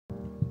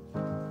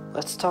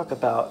let's talk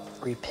about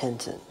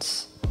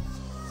repentance.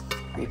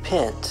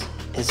 Repent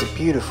is a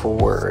beautiful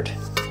word.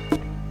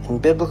 In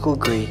biblical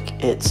Greek,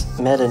 it's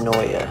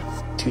metanoia,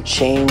 to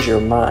change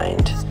your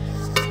mind.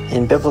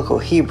 In biblical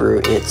Hebrew,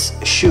 it's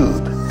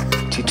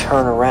shub, to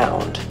turn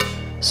around.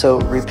 So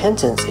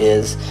repentance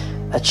is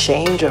a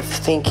change of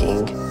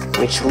thinking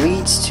which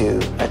leads to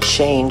a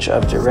change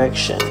of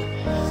direction.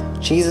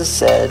 Jesus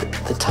said,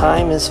 "The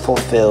time is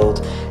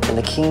fulfilled and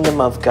the kingdom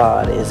of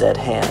God is at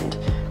hand.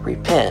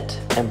 Repent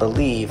and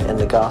believe in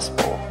the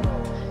gospel."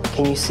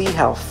 Can you see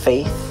how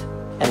faith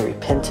and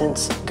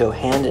repentance go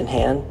hand in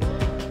hand?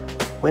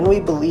 When we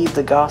believe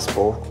the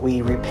gospel,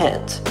 we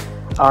repent.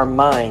 Our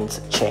minds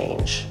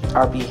change,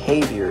 our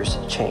behaviors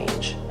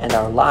change, and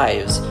our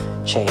lives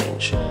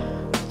change.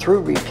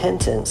 Through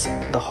repentance,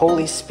 the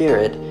Holy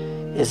Spirit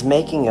is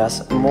making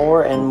us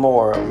more and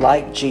more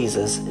like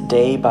Jesus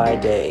day by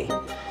day.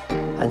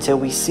 Until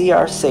we see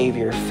our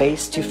Savior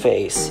face to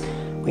face,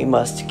 we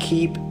must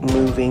keep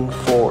moving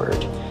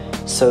forward.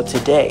 So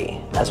today,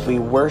 as we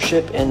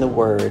worship in the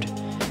Word,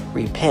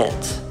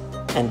 repent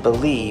and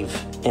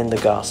believe in the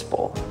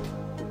gospel.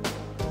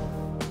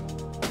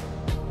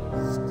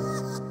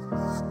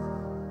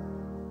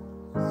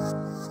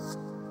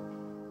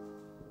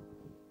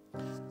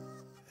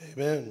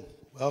 Amen.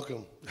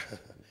 Welcome.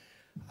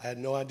 I had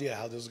no idea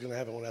how this was going to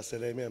happen when I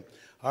said amen.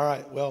 All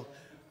right. Well,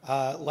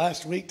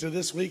 last week to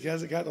this week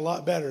hasn't gotten a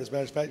lot better. As a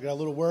matter of fact, it got a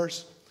little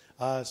worse.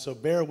 So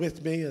bear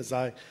with me as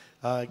I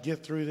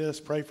get through this.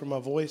 Pray for my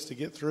voice to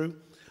get through.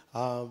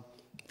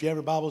 If you have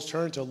your Bibles,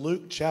 turn to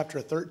Luke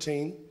chapter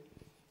 13.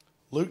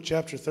 Luke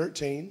chapter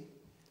 13.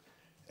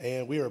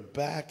 And we are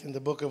back in the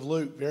book of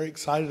Luke. Very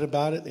excited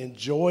about it.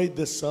 Enjoyed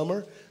this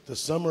summer, the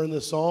summer in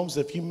the Psalms.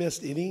 If you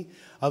missed any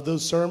of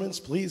those sermons,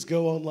 please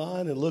go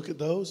online and look at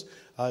those.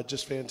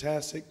 Just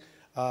fantastic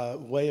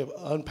way of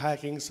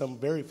unpacking some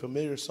very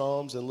familiar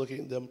Psalms and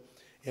looking at them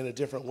in a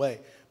different way.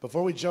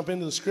 Before we jump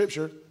into the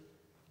scripture,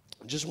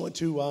 I just want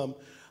to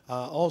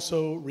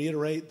also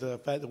reiterate the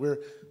fact that we're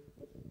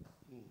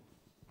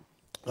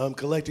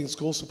collecting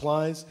school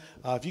supplies.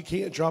 If you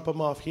can't drop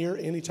them off here,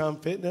 Anytime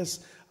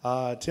Fitness,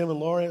 Tim and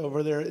Lori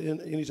over there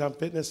in Anytime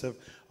Fitness have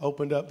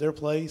opened up their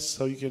place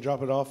so you can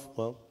drop it off,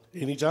 well,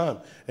 anytime.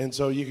 And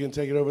so you can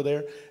take it over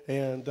there.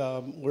 And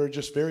we're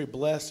just very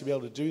blessed to be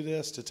able to do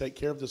this, to take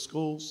care of the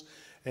schools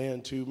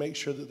and to make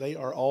sure that they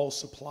are all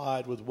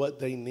supplied with what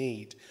they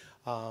need.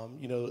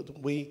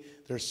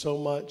 There's so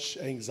much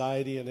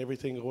anxiety and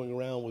everything going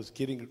around with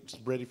getting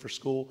ready for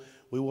school.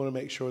 We want to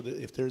make sure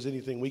that if there's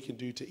anything we can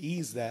do to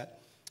ease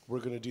that, we're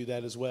going to do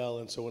that as well.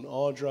 And so when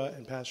Audra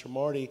and Pastor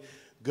Marty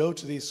go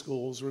to these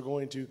schools, we're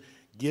going to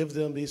give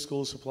them these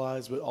school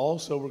supplies, but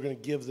also we're going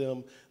to give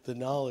them the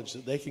knowledge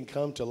that they can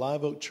come to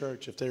Live Oak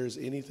Church if there's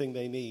anything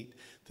they need,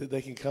 that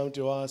they can come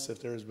to us if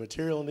there's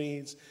material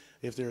needs,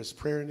 if there's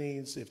prayer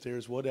needs, if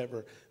there's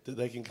whatever, that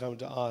they can come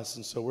to us.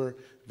 And so we're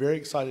very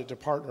excited to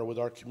partner with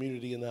our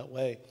community in that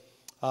way.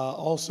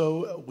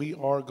 Also, we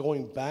are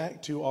going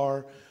back to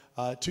our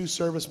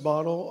two-service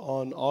model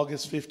on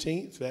August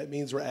 15th. That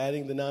means we're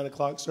adding the 9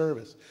 o'clock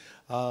service.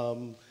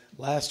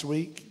 Last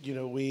week,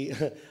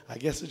 I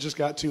guess it just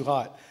got too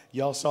hot.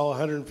 Y'all saw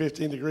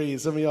 115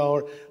 degrees. Some of y'all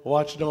were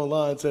watching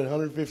online and said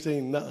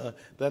 115. Nuh-uh,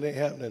 that ain't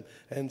happening.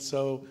 And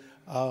so,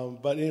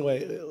 but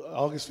anyway,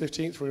 August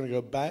 15th, we're going to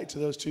go back to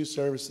those two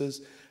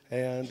services,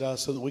 and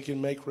so that we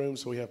can make room,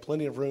 so we have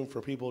plenty of room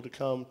for people to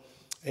come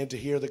and to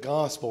hear the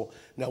gospel.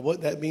 Now,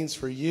 what that means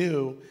for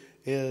you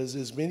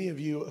is many of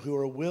you who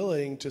are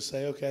willing to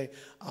say, okay,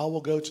 I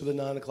will go to the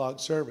 9 o'clock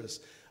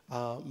service.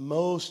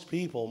 Most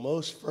people,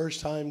 most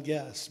first-time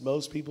guests,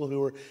 most people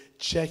who are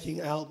checking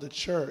out the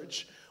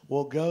church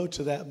will go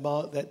to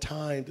that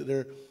time that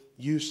they're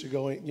used to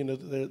going,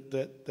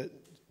 that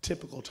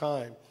typical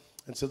time.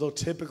 And so they'll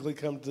typically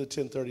come to the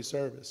 10:30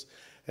 service.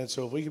 And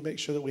so if we can make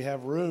sure that we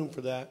have room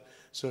for that,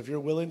 so if you're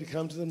willing to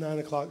come to the 9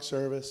 o'clock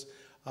service,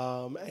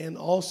 and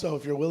also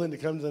if you're willing to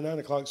come to the 9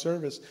 o'clock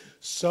service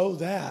so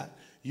that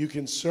you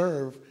can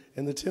serve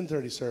in the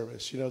 10:30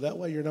 service, that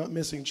way you're not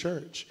missing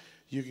church.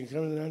 You can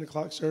come to the 9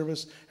 o'clock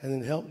service and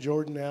then help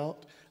Jordan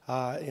out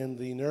in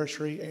the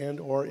nursery and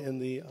or in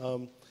the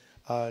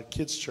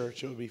kids'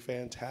 church. It would be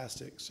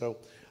fantastic. So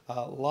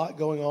a lot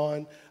going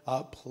on.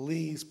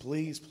 Please,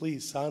 please,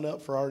 please sign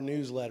up for our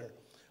newsletter.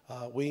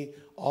 Let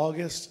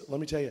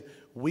me tell you,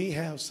 we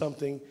have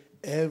something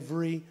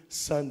every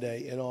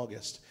Sunday in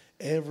August.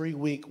 Every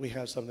week we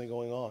have something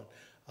going on.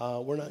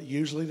 We're not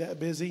usually that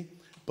busy,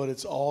 but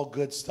it's all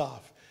good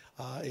stuff.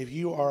 If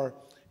you are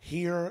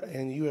here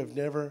and you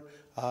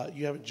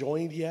haven't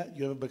joined yet,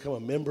 you haven't become a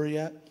member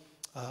yet,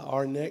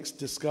 our next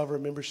Discover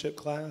membership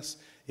class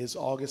is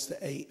August the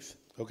 8th,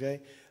 okay?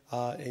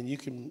 And you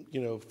can,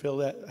 fill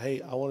that,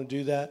 hey, I want to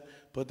do that,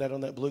 put that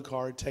on that blue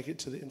card, take it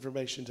to the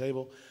information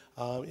table.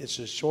 It's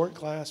a short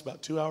class,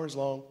 about 2 hours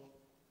long,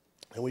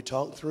 and we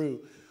talk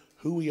through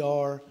who we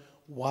are,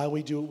 why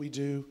we do what we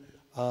do,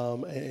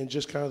 and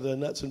just kind of the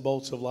nuts and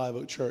bolts of Live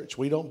Oak Church.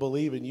 We don't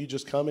believe in you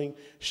just coming,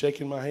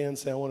 shaking my hand,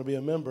 saying I want to be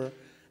a member,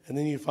 and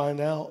then you find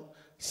out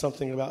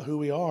something about who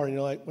we are, and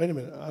you're like, wait a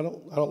minute, I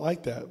don't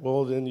like that.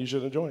 Well, then you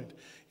shouldn't have joined.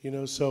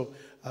 So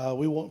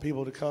we want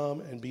people to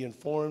come and be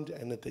informed,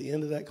 and at the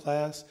end of that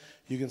class,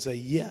 you can say,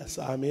 yes,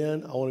 I'm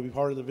in. I want to be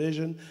part of the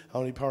vision. I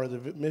want to be part of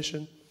the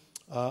mission.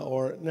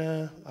 Or,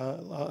 nah,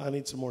 I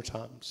need some more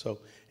time. So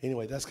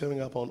anyway, that's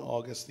coming up on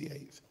August the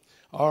 8th.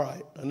 All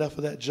right, enough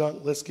of that junk.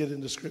 Let's get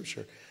into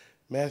Scripture.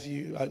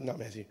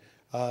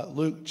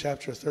 Luke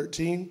chapter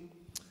 13,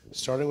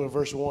 starting with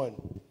verse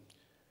 1.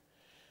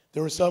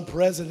 There was some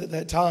present at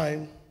that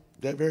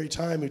very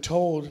time, who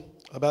told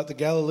about the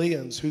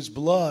Galileans whose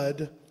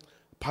blood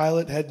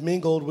Pilate had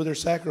mingled with their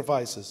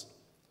sacrifices.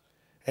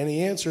 And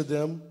he answered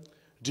them,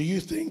 do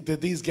you think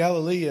that these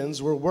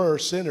Galileans were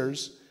worse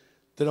sinners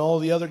than all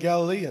the other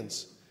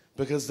Galileans,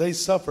 because they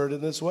suffered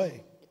in this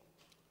way?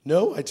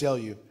 No, I tell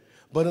you,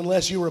 but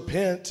unless you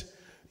repent,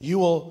 you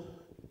will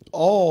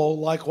all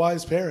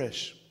likewise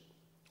perish.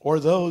 Or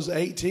those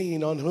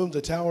 18 on whom the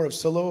tower of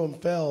Siloam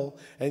fell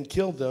and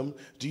killed them,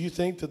 do you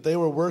think that they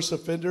were worse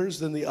offenders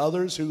than the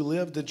others who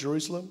lived in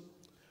Jerusalem?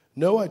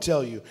 No, I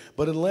tell you,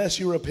 but unless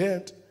you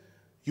repent,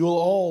 you will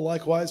all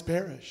likewise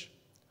perish.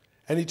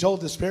 And he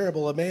told this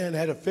parable: a man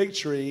had a fig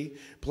tree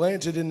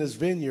planted in his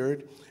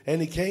vineyard,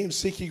 and he came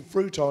seeking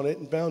fruit on it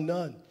and found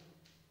none.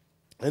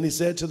 And he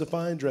said to the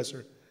vine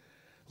dresser,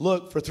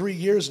 look, for 3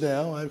 years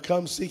now I've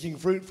come seeking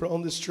fruit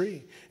on this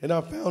tree, and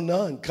I've found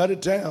none. Cut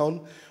it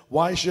down.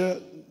 Why should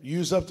I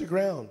use up the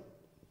ground?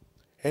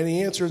 And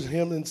he answered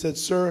him and said,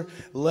 sir,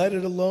 let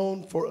it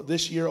alone for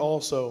this year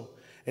also,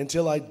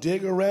 until I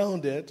dig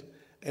around it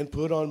and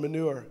put on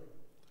manure.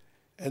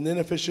 And then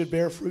if it should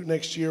bear fruit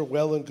next year,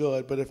 well and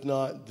good. But if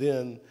not,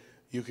 then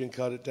you can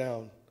cut it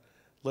down.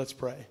 Let's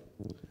pray.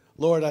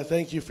 Lord, I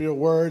thank you for your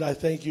word. I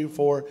thank you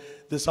for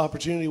this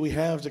opportunity we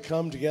have to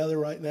come together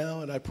right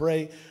now. And I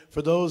pray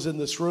for those in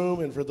this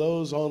room and for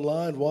those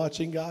online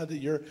watching, God, that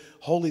your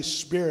Holy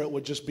Spirit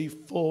would just be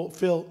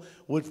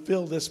would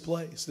fill this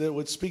place, that it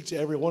would speak to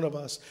every one of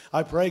us.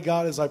 I pray,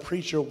 God, as I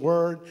preach your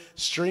word,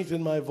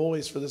 strengthen my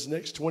voice for this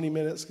next 20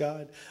 minutes,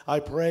 God. I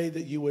pray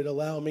that you would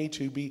allow me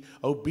to be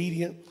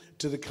obedient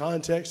to the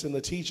context and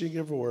the teaching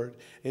of your word.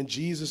 In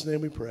Jesus'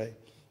 name we pray.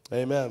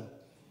 Amen.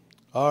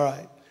 All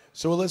right.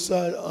 So let's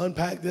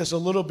unpack this a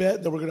little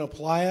bit, then we're going to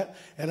apply it.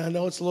 And I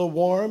know it's a little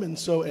warm, and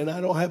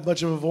I don't have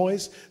much of a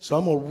voice, so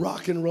I'm going to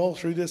rock and roll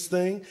through this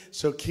thing.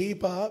 So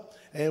keep up,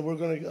 and we're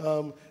going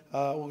to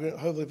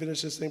hopefully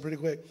finish this thing pretty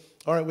quick.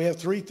 All right, we have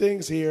three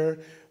things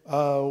here.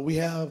 We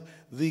have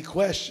the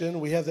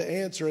question, we have the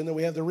answer, and then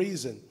we have the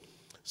reason.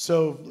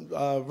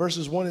 So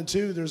verses 1 and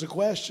 2, there's a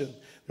question.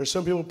 There's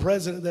some people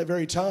present at that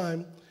very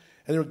time,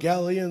 and there were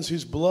Galileans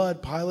whose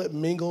blood Pilate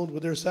mingled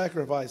with their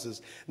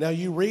sacrifices. Now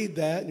you read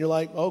that and you're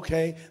like,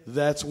 okay,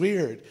 that's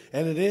weird.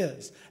 And it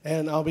is.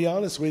 And I'll be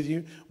honest with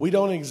you, we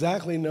don't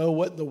exactly know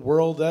what the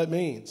world that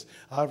means.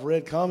 I've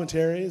read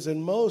commentaries,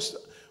 and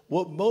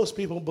what most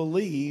people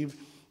believe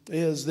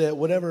is that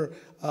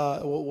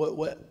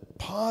what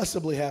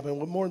possibly happened,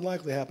 what more than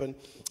likely happened,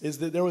 is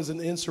that there was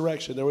an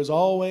insurrection. There was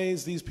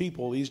always these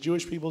people, these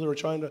Jewish people that were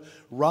trying to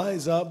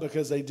rise up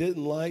because they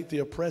didn't like the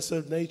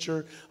oppressive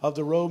nature of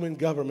the Roman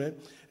government.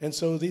 And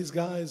so these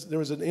guys, there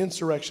was an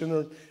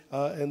insurrection,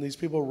 and these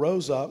people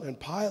rose up, and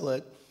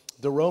Pilate,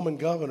 the Roman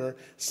governor,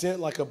 sent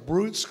like a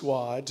brute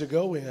squad to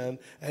go in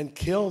and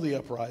kill the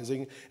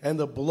uprising, and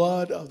the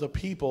blood of the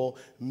people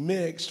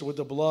mixed with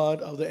the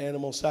blood of the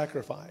animal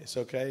sacrifice,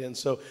 okay? And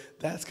so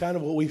that's kind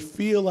of what we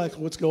feel like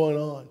what's going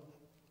on.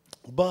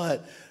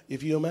 But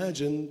if you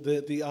imagine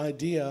that the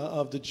idea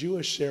of the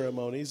Jewish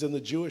ceremonies and the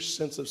Jewish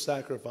sense of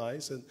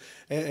sacrifice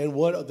and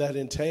what that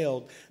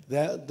entailed,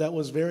 that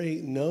was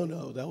very no.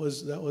 That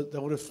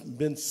would have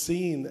been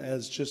seen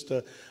as just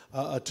a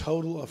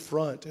total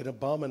affront, an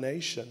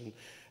abomination.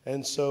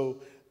 And so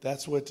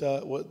that's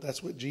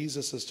what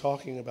Jesus is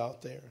talking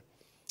about there.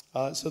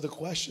 So the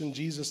question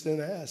Jesus then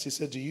asked, he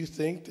said, do you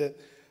think that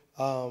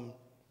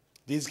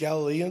these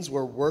Galileans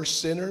were worse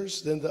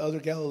sinners than the other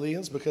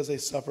Galileans because they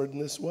suffered in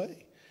this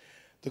way?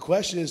 The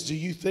question is, do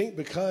you think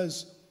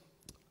because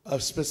a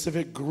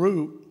specific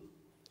group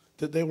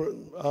that they were,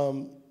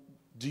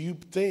 do you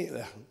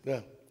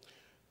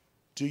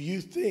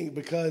think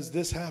because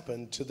this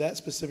happened to that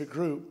specific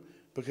group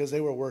because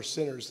they were worse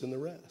sinners than the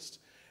rest?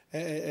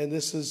 And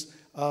this is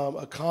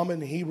a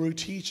common Hebrew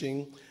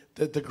teaching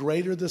that the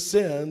greater the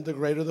sin, the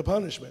greater the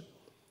punishment.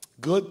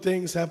 Good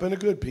things happen to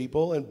good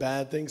people, and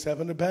bad things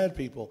happen to bad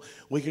people.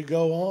 We could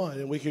go on,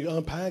 and we could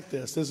unpack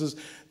this.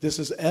 This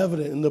is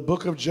evident in the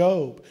book of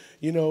Job.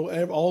 You know,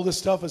 all this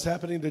stuff is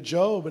happening to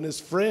Job, and his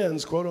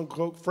friends,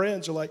 quote-unquote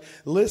friends, are like,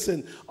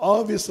 listen,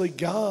 obviously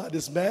God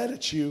is mad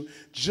at you.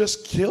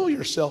 Just kill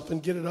yourself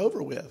and get it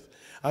over with.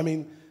 I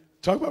mean,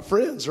 talk about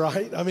friends,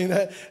 right? I mean,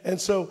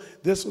 and so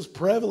this was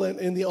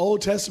prevalent in the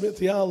Old Testament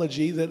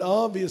theology that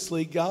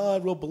obviously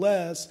God will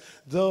bless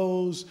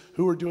those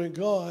who are doing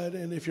good,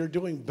 and if you're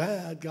doing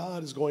bad,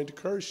 God is going to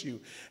curse you.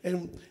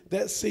 And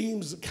that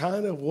seems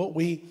kind of what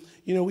we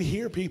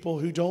hear people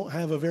who don't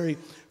have a very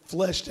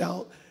fleshed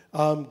out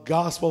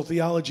gospel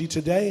theology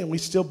today, and we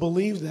still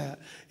believe that.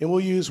 And we'll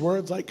use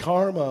words like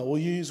karma.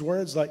 We'll use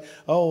words like,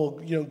 oh,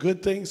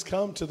 good things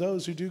come to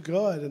those who do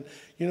good. And,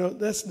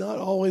 that's not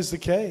always the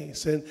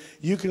case. And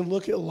you can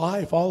look at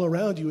life all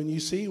around you and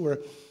you see where,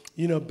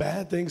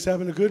 bad things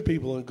happen to good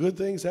people and good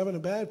things happen to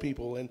bad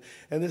people. And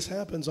this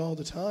happens all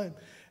the time.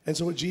 And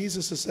so what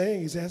Jesus is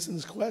saying, he's asking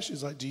this question.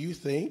 He's like, do you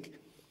think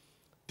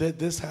that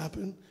this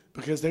happened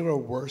because they were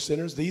worse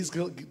sinners?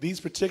 These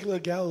particular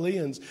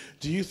Galileans,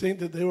 do you think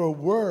that they were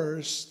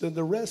worse than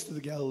the rest of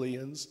the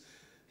Galileans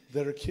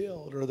that are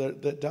killed or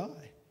that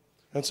die?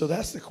 And so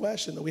that's the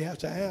question that we have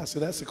to ask.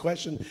 And that's the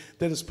question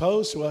that is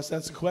posed to us.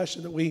 That's the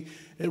question that we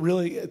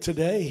really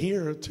today,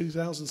 here,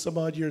 2,000 some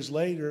odd years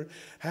later,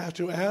 have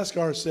to ask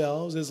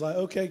ourselves is like,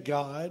 okay,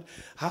 God,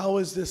 how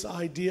is this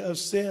idea of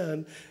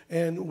sin?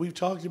 And we've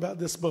talked about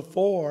this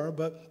before,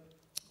 but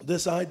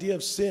this idea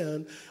of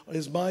sin,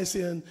 is my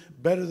sin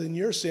better than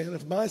your sin?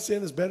 If my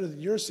sin is better than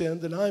your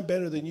sin, then I'm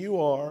better than you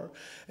are.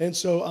 And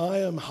so I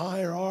am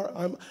higher.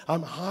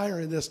 I'm higher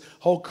in this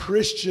whole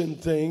Christian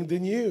thing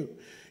than you.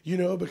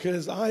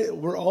 Because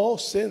we're all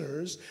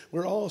sinners.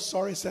 We're all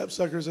sorry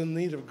sapsuckers in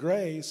need of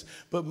grace,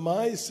 but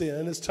my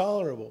sin is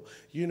tolerable.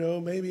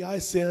 Maybe I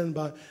sin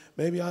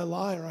maybe I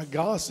lie or I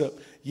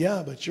gossip.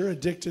 Yeah, but you're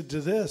addicted to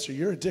this or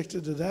you're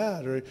addicted to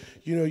that, or,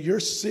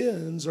 your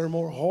sins are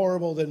more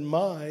horrible than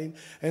mine.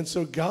 And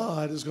so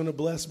God is going to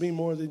bless me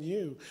more than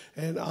you.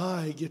 And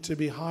I get to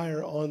be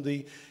higher on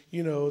the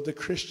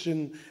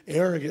Christian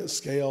arrogant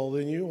scale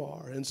than you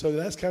are. And so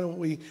that's kind of what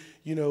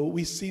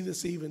we see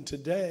this even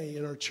today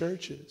in our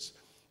churches.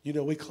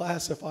 We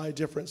classify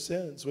different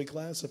sins. We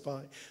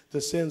classify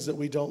the sins that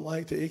we don't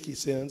like, the icky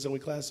sins, and we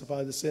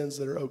classify the sins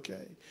that are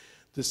okay,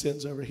 the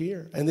sins over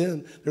here. And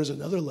then there's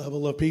another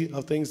level of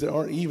things that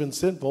aren't even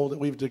sinful that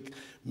we've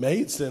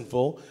made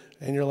sinful.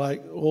 And you're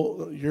like,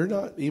 well, you're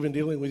not even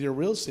dealing with your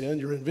real sin.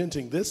 You're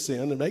inventing this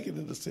sin and making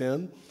it into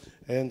sin.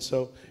 And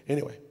so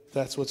anyway,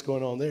 that's what's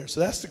going on there. So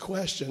that's the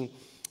question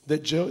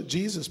that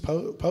Jesus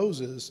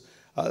poses.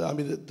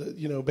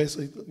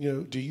 Basically,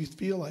 do you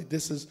feel like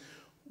this is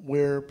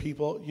where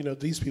people,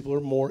 these people are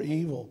more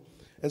evil?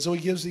 And so he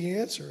gives the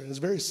answer, and it's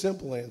a very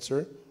simple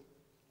answer,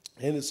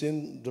 and it's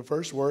in the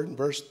first word in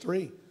verse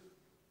 3.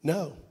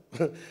 No,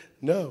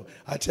 no,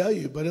 I tell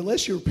you, but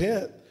unless you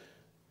repent,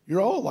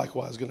 you're all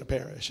likewise going to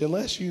perish.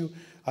 Unless you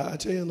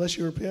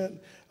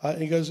repent,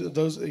 he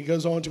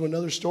goes on to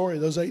another story.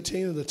 Those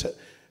 18 of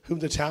whom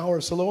the tower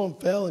of Siloam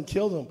fell and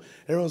killed them.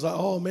 Everyone's like,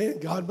 oh man,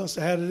 God must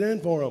have had it in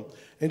for them.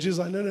 And Jesus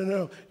like,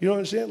 no. You don't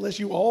understand? Unless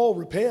you all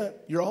repent,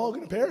 you're all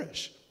going to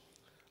perish.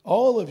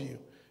 All of you.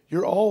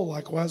 You're all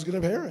likewise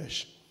going to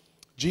perish.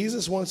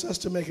 Jesus wants us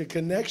to make a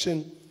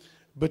connection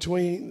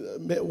between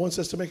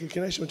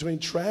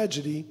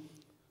tragedy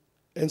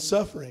and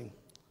suffering.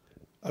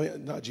 I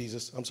mean, not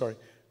Jesus. I'm sorry.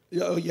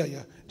 Oh,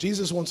 yeah.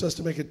 Jesus wants us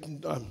to make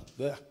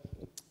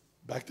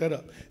back that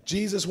up.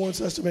 Jesus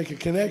wants us to make a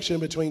connection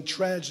between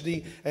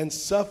tragedy and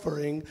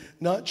suffering,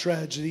 not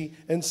tragedy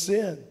and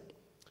sin.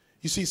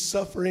 You see,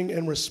 suffering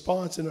and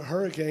response in a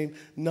hurricane,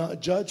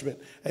 not judgment.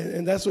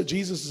 And that's what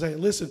Jesus is saying.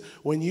 Listen,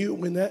 when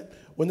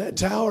that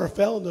tower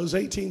fell and those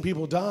 18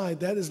 people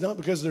died, that is not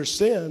because of their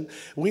sin.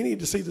 We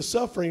need to see the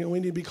suffering and we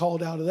need to be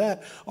called out of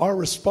that. Our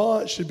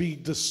response should be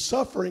the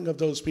suffering of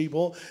those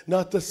people,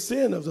 not the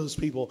sin of those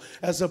people.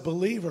 As a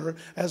believer,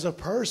 as a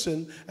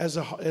person, as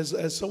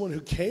someone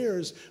who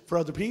cares for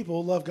other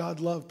people, love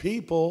God, love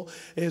people,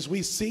 as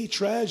we see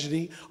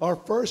tragedy, our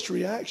first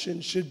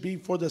reaction should be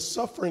for the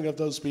suffering of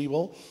those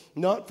people,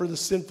 not for the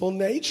sinful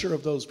nature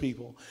of those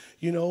people.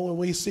 When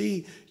we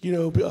see,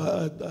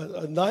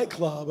 a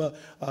nightclub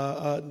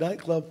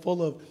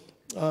full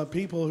of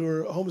people who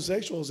are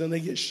homosexuals and they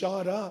get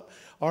shot up,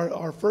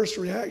 our first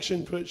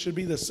reaction should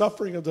be the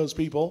suffering of those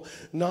people,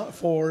 not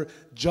for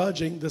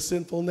judging the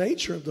sinful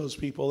nature of those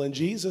people. And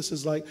Jesus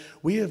is like,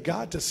 we have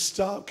got to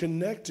stop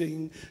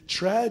connecting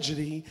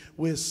tragedy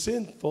with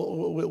sin.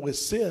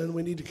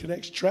 We need to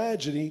connect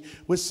tragedy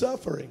with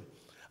suffering.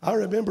 I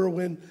remember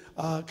when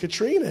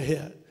Katrina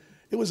hit.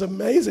 It was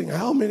amazing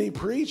how many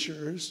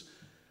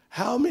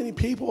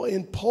people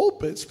in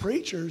pulpits,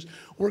 preachers,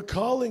 were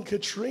calling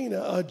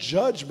Katrina a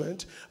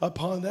judgment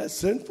upon that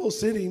sinful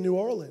city, New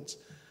Orleans.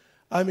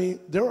 I mean,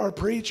 there are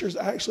preachers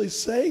actually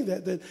saying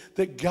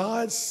that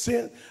God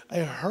sent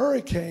a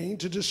hurricane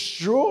to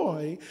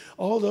destroy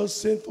all those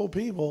sinful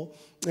people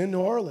in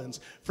New Orleans,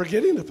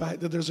 forgetting the fact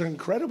that there's an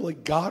incredibly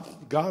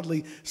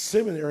godly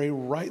seminary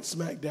right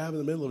smack dab in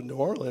the middle of New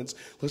Orleans.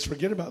 Let's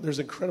forget about there's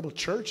incredible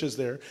churches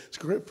there. Let's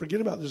forget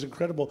about there's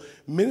incredible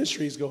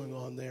ministries going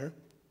on there.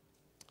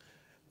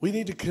 We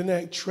need to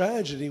connect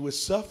tragedy with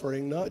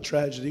suffering, not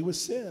tragedy with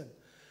sin.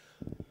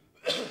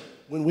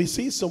 When we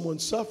see someone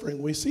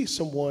suffering, we see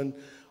someone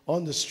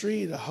on the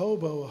street, a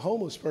hobo, a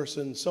homeless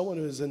person, someone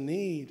who is in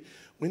need,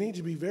 we need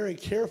to be very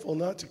careful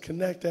not to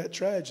connect that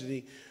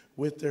tragedy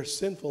with their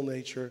sinful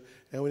nature,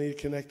 and we need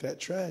to connect that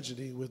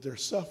tragedy with their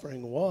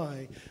suffering.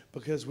 Why?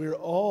 Because we're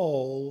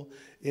all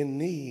in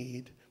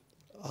need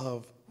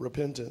of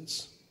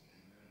repentance.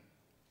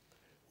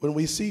 When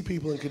we see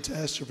people in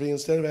catastrophe,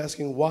 instead of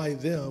asking why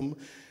them,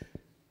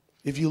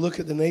 if you look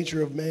at the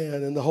nature of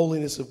man and the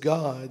holiness of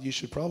God, you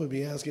should probably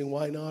be asking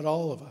why not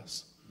all of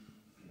us.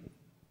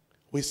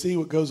 We see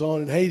what goes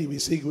on in Haiti. We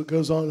see what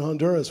goes on in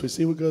Honduras. We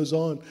see what goes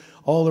on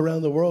all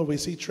around the world. We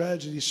see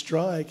tragedy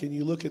strike, and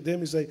you look at them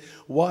and say,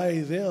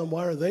 why them?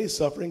 Why are they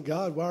suffering?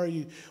 God, why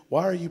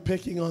are you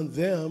picking on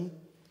them?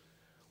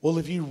 Well,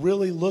 if you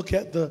really look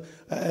at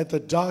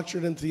the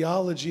doctrine and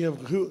theology of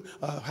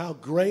how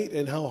great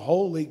and how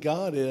holy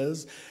God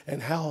is,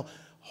 and how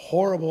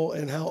horrible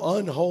and how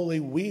unholy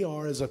we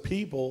are as a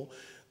people,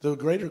 the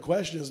greater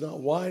question is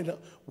not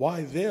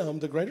why them.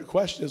 The greater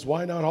question is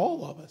why not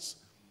all of us?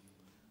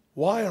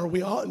 Why are we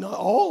not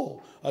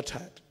all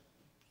attacked?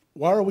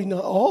 Why are we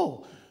not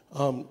all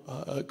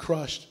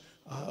crushed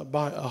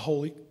by a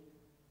holy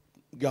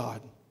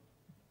God?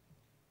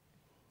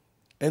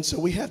 And so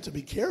we have to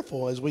be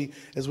careful as we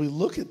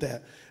look at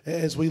that,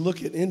 as we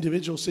look at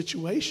individual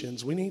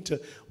situations. We need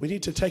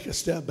to take a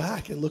step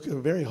back and look at a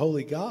very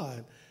holy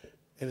God,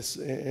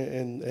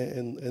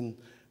 and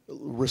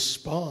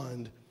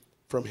respond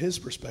from His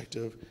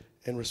perspective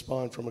and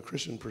respond from a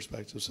Christian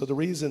perspective. So the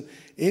reason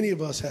any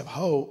of us have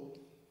hope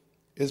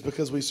is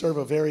because we serve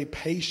a very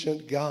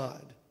patient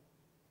God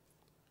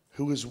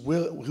who is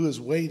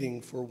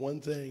waiting for one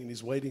thing, and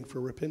He's waiting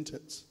for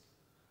repentance.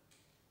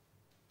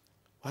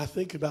 I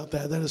think about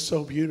that. That is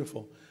so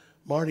beautiful.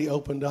 Marty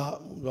opened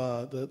up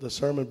the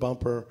sermon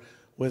bumper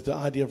with the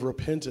idea of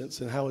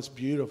repentance and how it's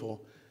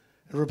beautiful.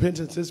 And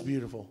repentance is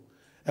beautiful.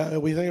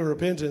 We think of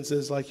repentance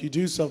as like you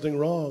do something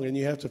wrong and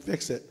you have to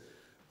fix it.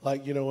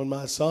 Like, when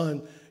my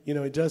son, he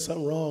does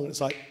something wrong,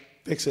 it's like,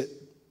 fix it.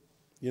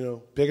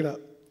 Pick it up,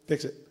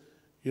 fix it.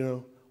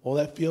 Well,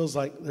 that feels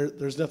like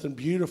there's nothing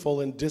beautiful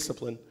in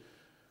discipline.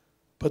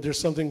 But there's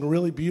something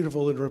really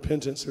beautiful in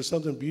repentance. There's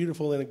something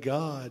beautiful in a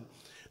God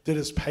that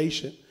is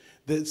patient,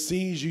 that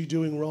sees you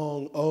doing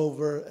wrong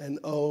over and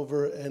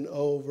over and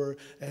over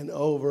and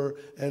over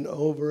and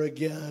over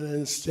again. And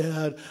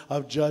instead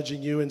of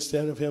judging you,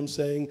 instead of Him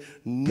saying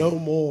no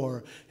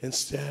more,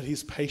 instead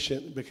He's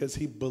patient because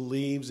He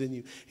believes in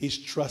you. He's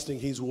trusting.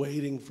 He's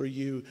waiting for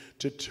you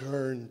to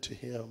turn to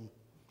Him.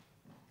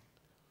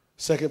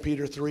 2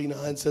 Peter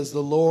 3:9 says,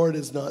 the Lord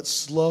is not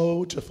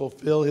slow to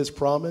fulfill His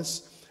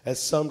promise, as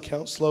some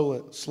count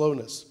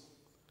slowness,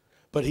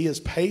 but He is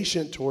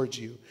patient towards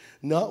you,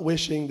 not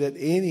wishing that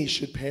any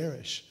should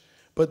perish,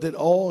 but that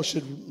all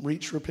should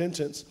reach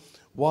repentance.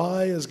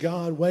 Why is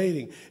God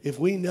waiting? If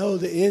we know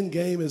the end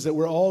game is that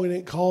we're all going to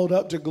get called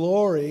up to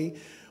glory,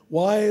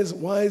 why is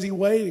He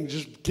waiting?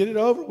 Just get it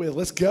over with.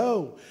 Let's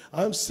go.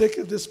 I'm sick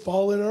of this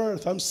fallen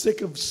earth. I'm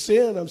sick of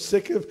sin. I'm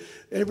sick of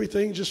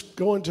everything just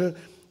going to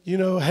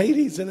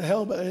Hades in a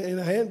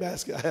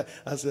handbasket.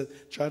 I said,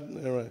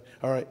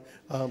 all right.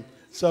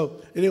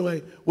 So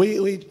anyway, we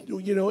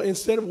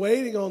instead of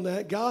waiting on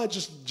that, God,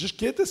 just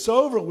get this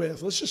over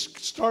with. Let's just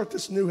start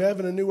this new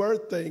heaven and new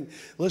earth thing.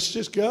 Let's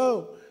just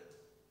go.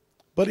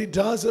 But He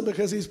does it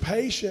because He's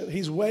patient.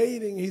 He's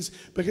waiting.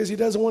 Because He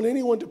doesn't want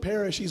anyone to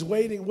perish. He's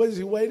waiting. What is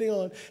He waiting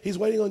on? He's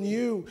waiting on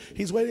you.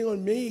 He's waiting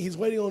on me. He's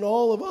waiting on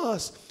all of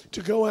us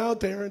to go out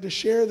there and to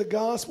share the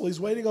gospel.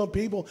 He's waiting on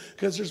people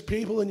because there's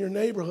people in your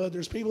neighborhood.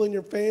 There's people in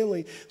your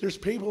family. There's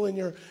people in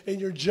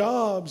your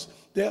jobs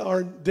that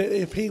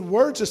if He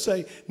were to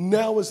say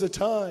now is the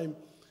time,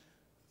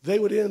 they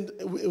would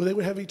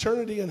have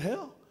eternity in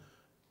hell.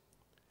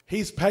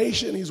 He's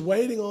patient. He's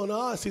waiting on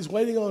us. He's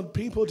waiting on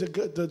people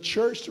the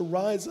church to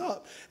rise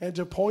up and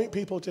to point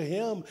people to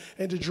Him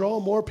and to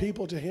draw more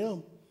people to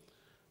Him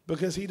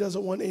because He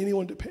doesn't want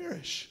anyone to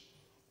perish.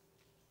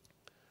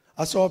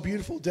 I saw a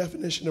beautiful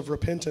definition of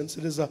repentance.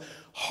 It is a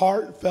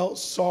heartfelt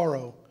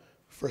sorrow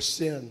for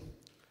sin,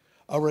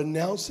 a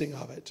renouncing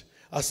of it,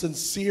 a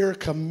sincere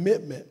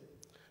commitment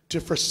to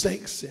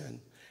forsake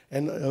sin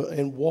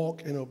and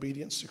walk in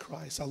obedience to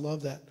Christ. I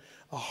love that.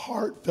 A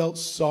heartfelt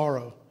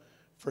sorrow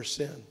for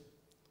sin.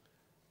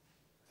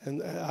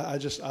 And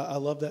I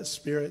love that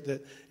spirit,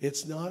 that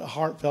it's not a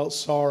heartfelt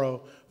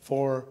sorrow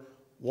for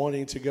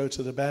wanting to go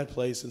to the bad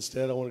place.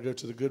 Instead, I want to go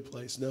to the good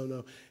place.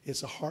 No.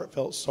 It's a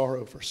heartfelt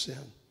sorrow for sin.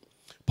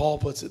 Paul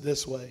puts it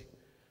this way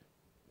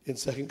in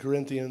 2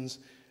 Corinthians,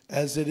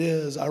 as it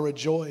is, I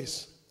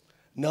rejoice,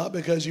 not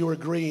because you were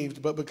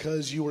grieved, but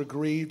because you were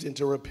grieved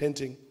into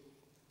repenting.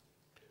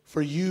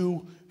 For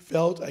you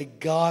felt a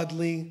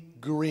godly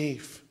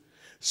grief,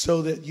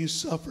 so that you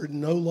suffered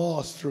no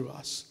loss through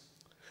us.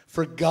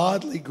 For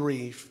godly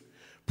grief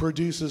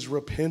produces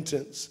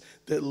repentance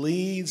that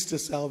leads to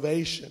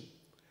salvation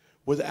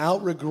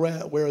without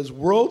regret, whereas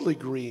worldly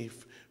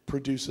grief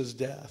produces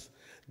death.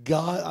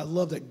 I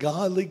love that.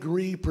 Godly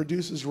grief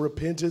produces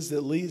repentance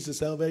that leads to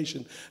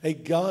salvation. A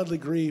godly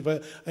grief,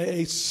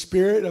 a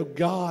spirit of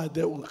God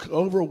that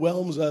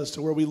overwhelms us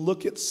to where we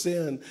look at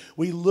sin.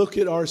 We look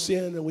at our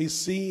sin and we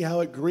see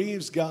how it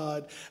grieves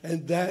God,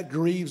 and that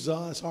grieves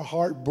us. Our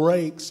heart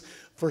breaks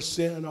for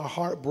sin. Our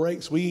heart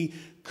breaks. We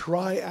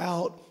cry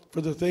out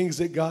for the things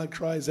that God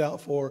cries out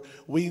for.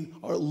 We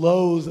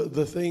loathe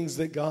the things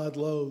that God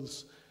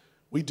loathes.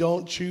 We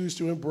don't choose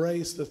to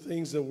embrace the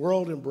things the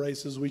world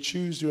embraces. We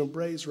choose to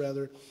embrace,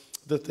 rather,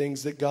 the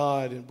things that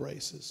God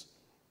embraces.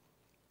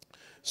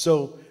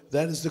 So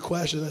that is the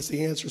question. That's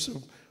the answer.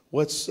 So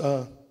what's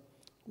the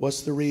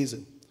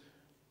reason?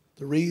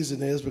 The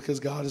reason is because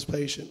God is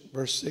patient.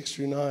 Verse 6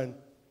 through 9,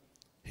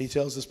 he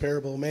tells this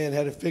parable. A man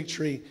had a fig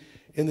tree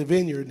in the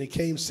vineyard, and he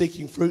came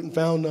seeking fruit and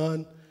found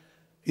none.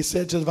 He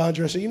said to the vine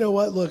dresser, you know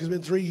what? Look, it's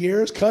been 3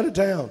 years. Cut it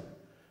down.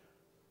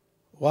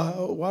 Why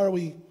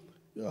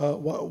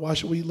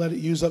should we let it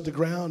use up the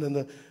ground? And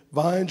the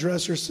vine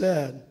dresser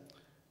said,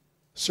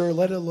 sir,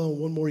 let it alone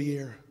 1 more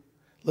year.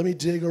 Let me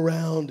dig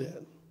around it,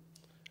 and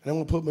I'm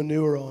going to put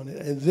manure on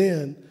it, and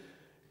then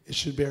it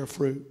should bear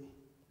fruit.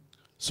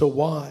 So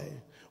why?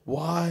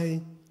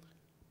 Why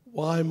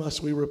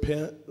must we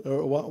repent?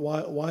 Or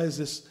why is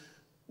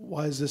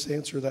this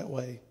answer that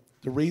way?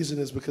 The reason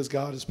is because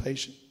God is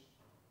patient.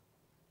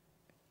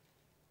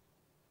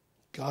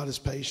 God is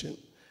patient.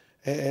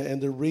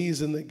 And the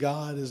reason that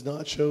God has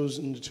not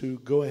chosen to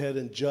go ahead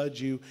and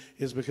judge you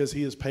is because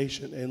he is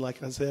patient. And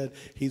like I said,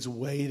 he's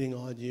waiting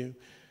on you.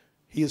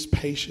 He is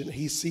patient.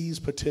 He sees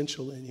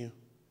potential in you.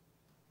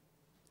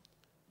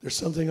 There's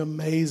something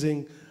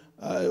amazing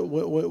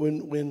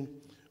when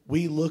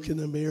we look in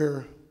the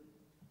mirror.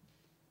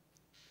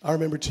 I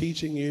remember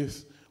teaching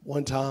youth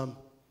one time,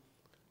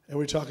 and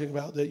we're talking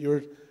about that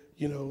you're,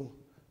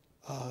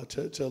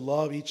 to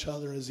love each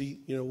other as the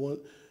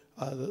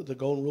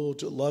golden rule,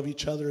 to love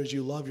each other as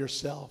you love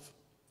yourself.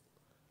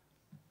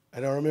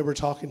 And I remember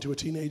talking to a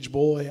teenage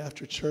boy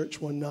after church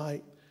one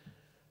night,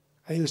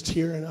 and he was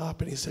tearing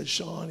up, and he said,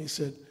 Sean, he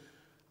said,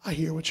 I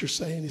hear what you're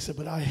saying. He said,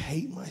 but I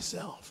hate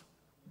myself.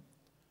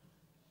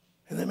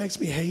 And that makes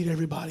me hate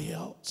everybody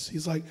else.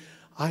 He's like,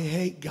 I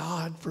hate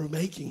God for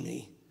making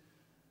me.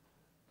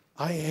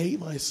 I hate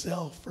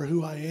myself for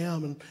who I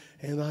am,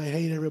 and I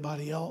hate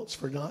everybody else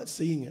for not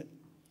seeing it.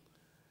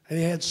 And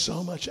he had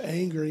so much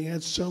anger, he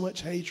had so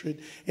much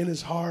hatred in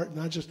his heart, and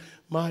I just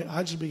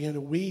began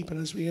to weep,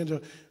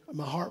 and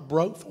my heart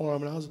broke for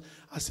him, and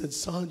I said,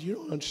 son, you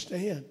don't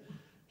understand.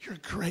 You're a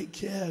great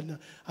kid. And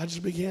I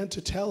just began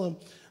to tell him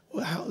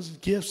how his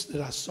gifts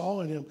that I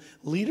saw in him,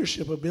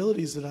 leadership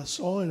abilities that I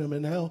saw in him,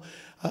 and how,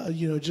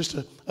 just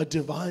a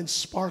divine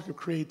spark of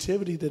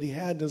creativity that he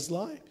had in his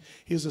life.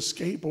 He was a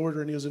skateboarder,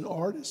 and he was an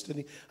artist,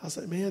 and I was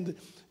like, man,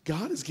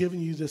 God has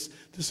given you this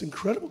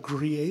incredible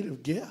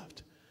creative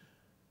gift.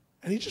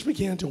 And he just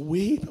began to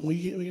weep, and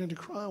we began to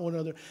cry one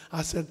another.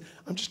 I said,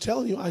 I'm just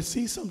telling you, I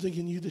see something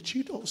in you that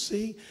you don't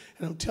see,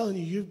 and I'm telling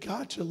you, you've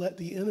got to let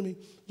the enemy,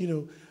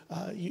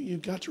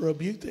 you've got to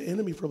rebuke the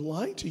enemy from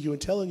lying to you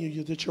and telling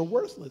you that you're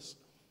worthless.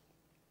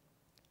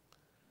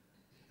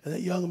 And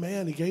that young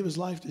man, he gave his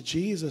life to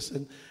Jesus,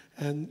 and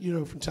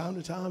from time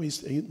to time,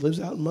 he lives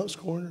out in Monk's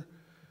Corner,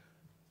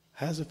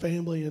 has a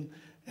family, and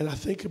I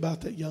think about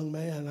that young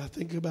man. I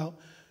think about,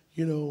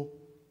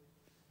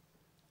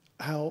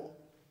 how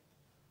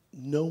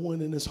no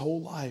one in his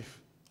whole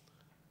life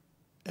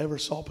ever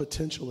saw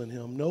potential in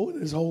him. No one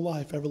in his whole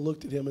life ever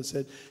looked at him and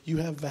said, you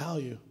have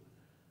value.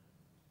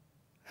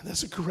 And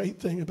that's a great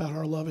thing about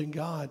our loving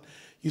God.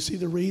 You see,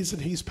 the reason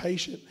he's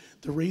patient,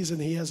 the reason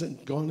he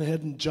hasn't gone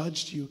ahead and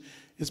judged you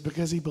is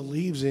because he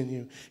believes in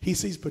you. He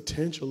sees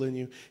potential in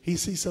you. He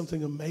sees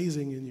something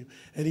amazing in you.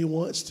 And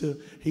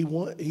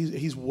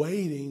he's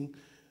waiting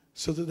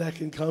so that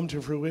can come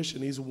to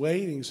fruition. He's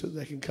waiting so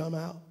that can come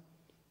out.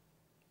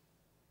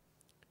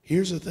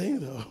 Here's the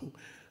thing, though.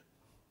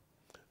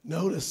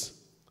 Notice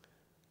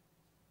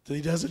that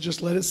he doesn't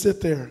just let it sit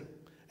there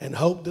and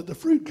hope that the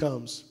fruit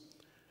comes.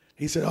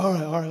 He said, all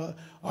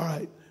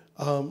right.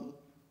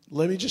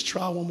 Let me just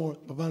try one more.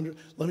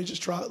 Let me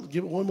just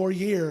give it 1 more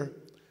year,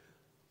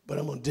 but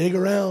I'm going to dig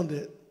around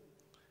it,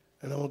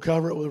 and I'm going to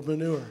cover it with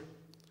manure.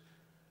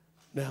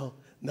 Now,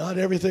 not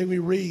everything we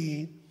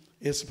read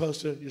you're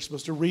supposed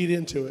to read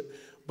into it.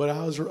 But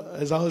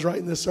as I was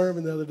writing this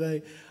sermon the other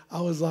day,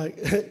 I was like,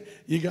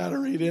 you got to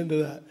read into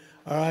that.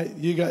 All right?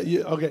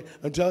 Okay,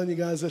 I'm telling you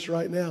guys this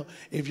right now.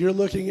 If you're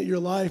looking at your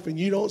life and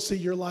you don't see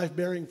your life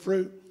bearing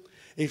fruit,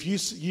 if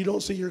you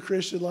don't see your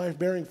Christian life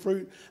bearing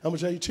fruit, I'm going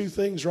to tell you 2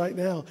 things right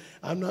now.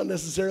 I'm not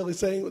necessarily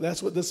saying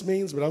that's what this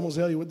means, but I'm going to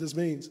tell you what this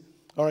means.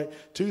 All right?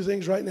 2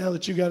 things right now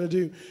that you got to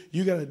do.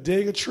 You got to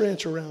dig a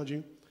trench around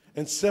you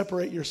and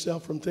separate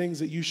yourself from things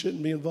that you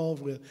shouldn't be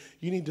involved with.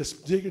 You need to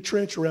dig a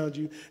trench around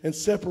you and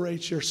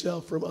separate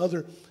yourself from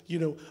other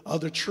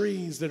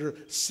trees that are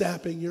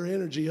sapping your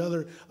energy,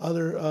 other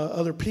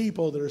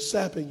people that are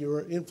sapping you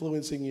or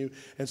influencing you.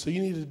 And so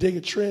you need to dig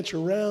a trench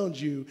around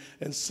you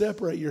and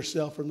separate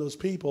yourself from those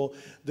people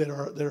that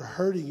are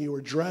hurting you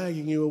or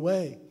dragging you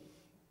away.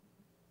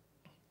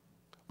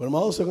 But I'm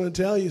also going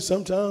to tell you,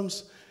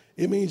 sometimes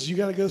it means you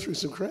got to go through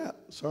some crap.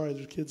 Sorry,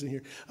 there's kids in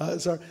here.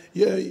 Sorry.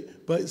 Yeah,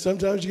 but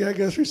sometimes you got to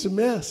go through some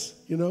mess,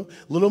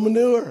 little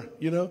manure,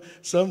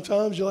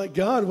 Sometimes you're like,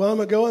 God, why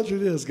am I going through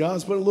this?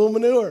 God's putting a little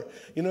manure,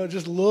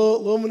 just a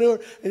little manure.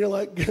 And you're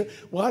like,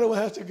 why do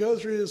I have to go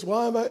through this?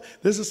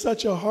 This is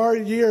such a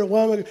hard year.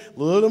 Why am I,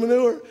 little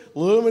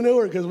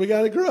manure, because we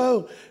got to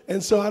grow.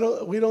 And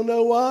so we don't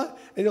know why.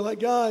 And you're like,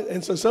 God.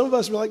 And so some of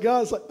us are like,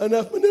 God, it's like,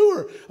 enough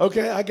manure.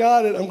 Okay, I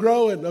got it. I'm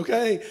growing.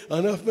 Okay,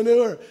 enough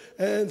manure.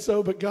 And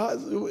so, but God,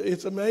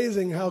 it's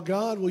amazing how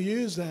God will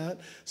use that.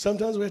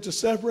 Sometimes we have to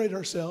separate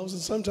ourselves,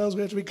 and sometimes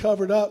we have to be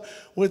covered up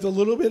with a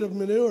little bit of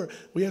manure.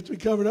 We have to be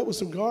covered up with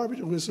some garbage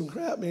and with some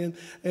crap, man.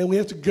 And we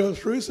have to go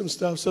through some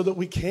stuff so that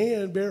we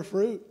can bear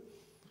fruit.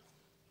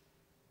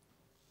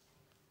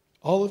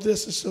 All of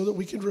this is so that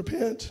we can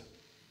repent.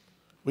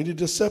 We need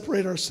to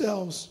separate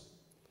ourselves,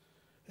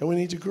 and we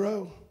need to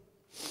grow.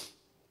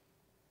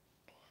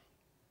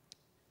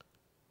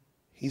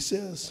 He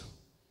says,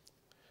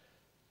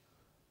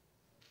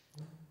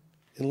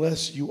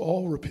 unless you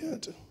all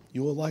repent,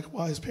 you will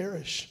likewise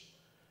perish.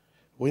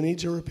 We need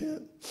to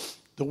repent.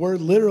 The word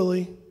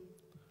literally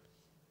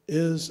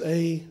is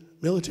a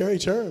military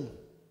term.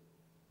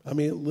 I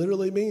mean, it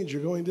literally means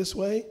you're going this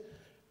way,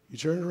 you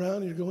turn around,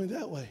 and you're going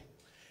that way.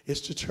 It's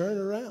to turn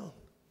around.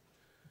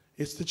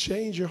 It's to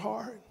change your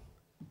heart.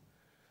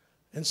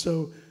 And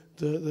so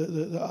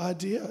the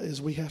idea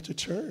is we have to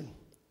turn.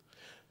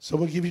 So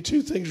I'm going to give you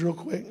two things real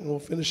quick, and we'll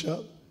finish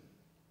up.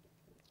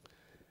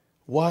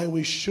 Why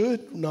we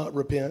should not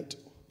repent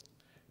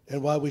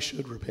and why we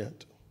should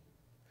repent.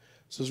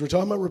 So as we're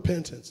talking about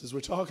repentance, as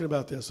we're talking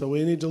about this, so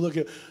we need to look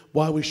at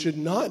why we should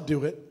not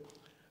do it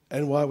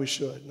and why we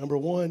should. Number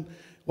one,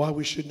 why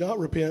we should not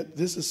repent.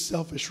 This is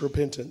selfish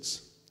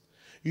repentance.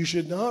 You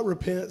should not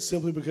repent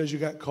simply because you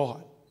got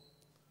caught.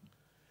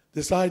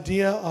 This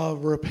idea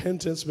of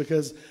repentance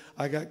because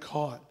I got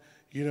caught.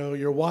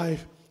 Your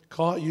wife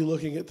caught you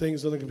looking at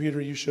things on the computer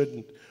you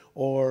shouldn't,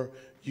 or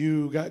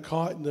you got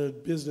caught in the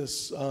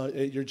business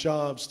at your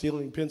job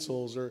stealing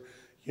pencils, or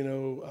I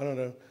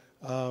don't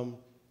know,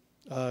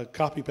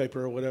 copy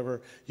paper or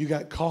whatever. You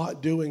got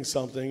caught doing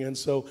something, and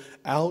so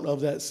out of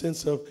that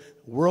sense of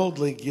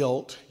worldly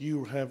guilt,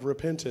 you have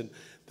repented.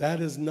 That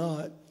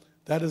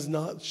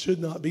should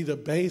not be the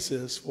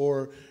basis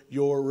for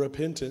your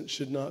repentance.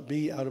 Should not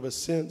be out of a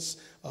sense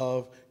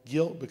of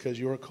guilt because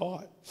you were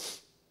caught.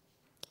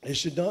 It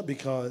should not be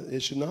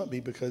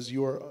because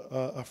you are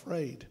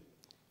afraid.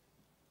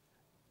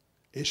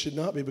 It should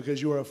not be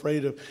because you are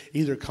afraid of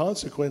either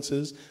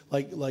consequences,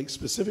 like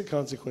specific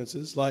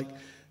consequences, like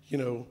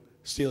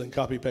stealing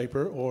copy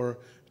paper or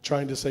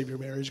trying to save your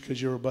marriage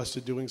because you were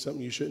busted doing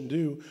something you shouldn't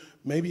do.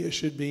 Maybe it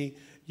should be,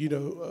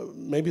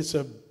 maybe it's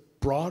a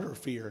broader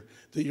fear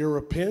that you're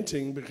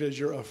repenting because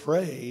you're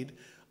afraid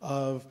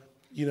of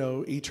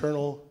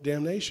eternal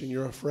damnation.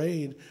 You're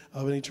afraid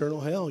of an eternal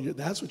hell.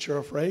 That's what you're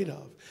afraid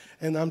of.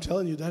 And I'm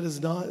telling you, that is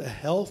not a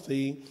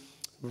healthy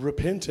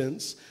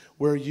repentance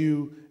where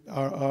you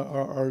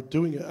are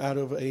doing it out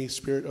of a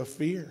spirit of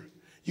fear.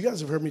 You guys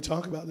have heard me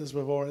talk about this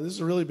before. This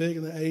is really big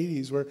in the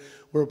 80s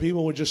where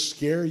people would just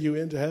scare you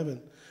into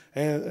heaven.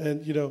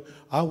 And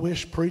I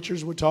wish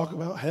preachers would talk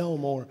about hell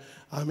more.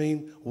 I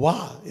mean,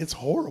 why? It's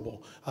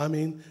horrible. I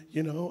mean,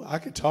 I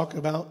could talk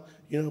about,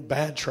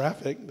 bad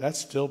traffic. That's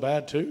still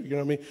bad too. You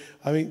know what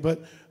I mean?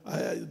 But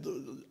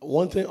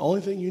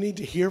only thing you need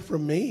to hear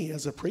from me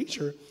as a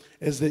preacher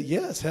is that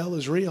yes, hell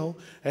is real,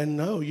 and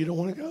no, you don't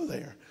want to go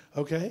there.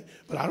 Okay?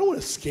 But I don't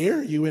want to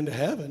scare you into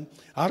heaven.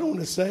 I don't want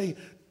to say,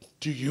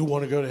 do you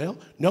want to go to hell?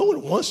 No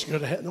one wants to go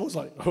to hell. No one's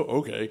like, oh,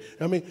 okay.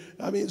 I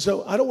mean,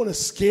 so I don't want to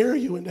scare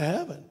you into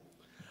heaven.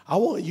 I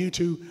don't want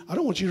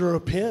you to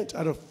repent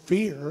out of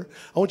fear.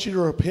 I want you to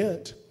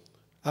repent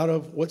out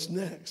of what's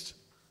next.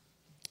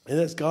 And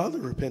that's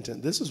godly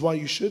repentance. This is why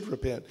you should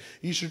repent.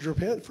 You should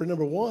repent for,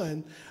 number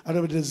one, out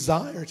of a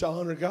desire to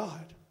honor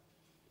God.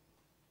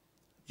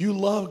 You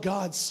love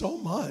God so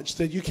much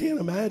that you can't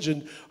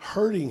imagine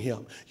hurting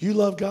him. You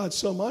love God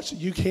so much that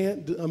you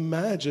can't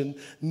imagine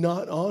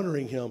not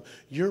honoring him.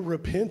 Your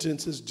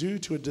repentance is due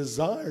to a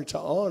desire to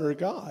honor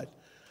God.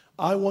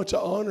 I want to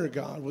honor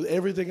God with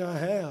everything I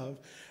have.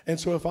 And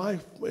so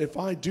if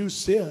I do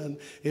sin,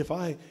 if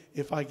I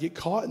get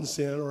caught in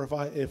sin, or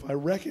if I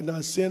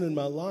recognize sin in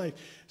my life,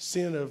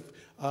 sin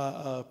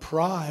of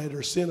pride,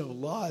 or sin of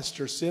lust,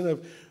 or sin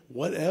of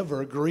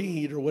whatever,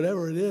 greed, or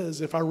whatever it is,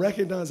 if I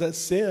recognize that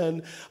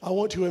sin, I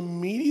want to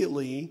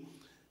immediately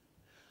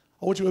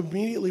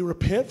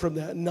repent from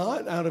that,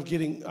 not out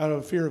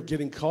of fear of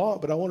getting caught,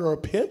 but I want to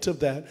repent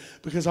of that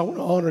because I want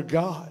to honor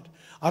God.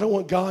 I don't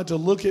want God to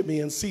look at me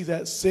and see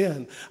that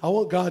sin. I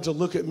want God to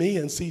look at me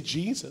and see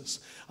Jesus.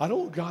 I don't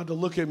want God to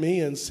look at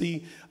me and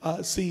see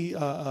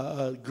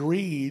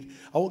greed.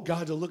 I want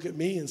God to look at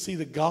me and see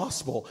the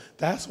gospel.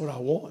 That's what I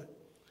want.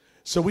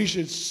 So we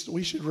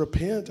should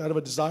repent out of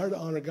a desire to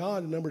honor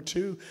God, and number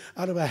two,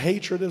 out of a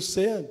hatred of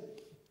sin.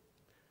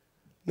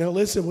 Now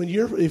listen,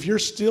 if you're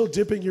still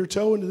dipping your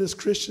toe into this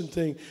Christian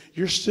thing,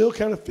 you're still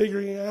kind of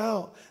figuring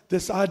out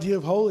this idea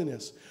of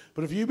holiness.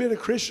 But if you've been a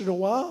Christian a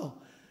while,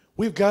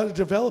 We've got to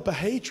develop a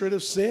hatred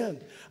of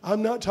sin.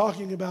 I'm not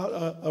talking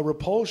about a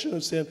repulsion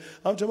of sin.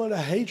 I'm talking about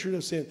a hatred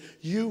of sin.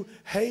 You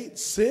hate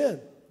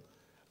sin.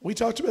 We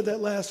talked about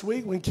that last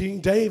week when King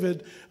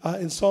David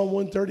in Psalm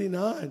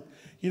 139,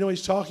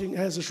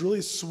 has this really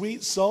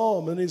sweet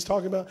psalm, and he's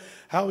talking about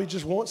how he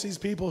just wants these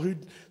people who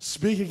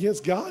speak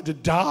against God to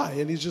die.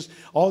 And he's just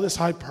all this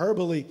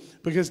hyperbole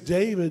because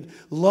David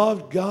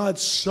loved God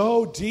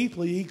so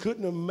deeply he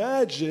couldn't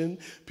imagine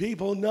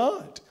people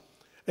not.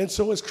 And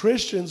so as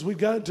Christians, we've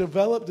got to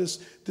develop this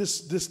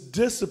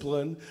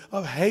discipline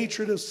of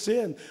hatred of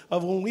sin,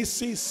 of when we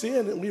see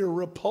sin and we are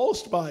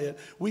repulsed by it,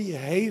 we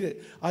hate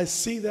it. I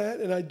see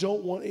that and I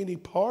don't want any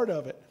part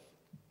of it.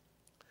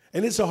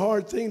 And it's a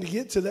hard thing to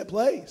get to that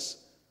place.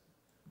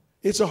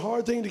 It's a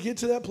hard thing to get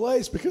to that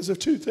place because of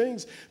two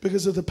things.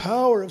 Because of the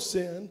power of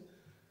sin.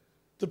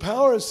 The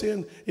power of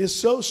sin is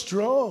so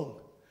strong.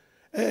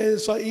 And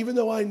it's like, even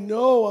though I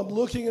know I'm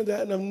looking at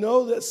that and I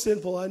know that's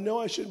sinful, I know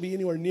I shouldn't be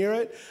anywhere near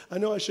it. I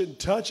know I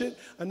shouldn't touch it.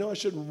 I know I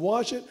shouldn't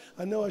watch it.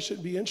 I know I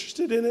shouldn't be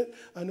interested in it.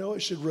 I know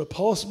it should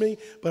repulse me,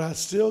 but I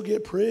still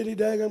get pretty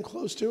daggum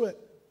close to it.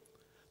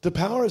 The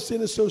power of sin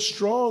is so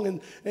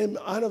strong, and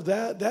out of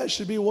that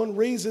should be one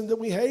reason that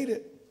we hate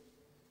it.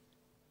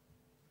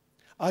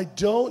 I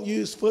don't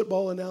use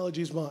football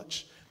analogies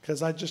much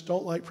because I just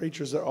don't like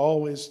preachers that are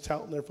always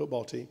touting their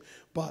football team.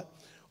 But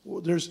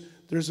there's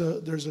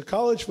a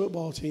college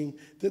football team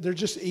that they're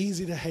just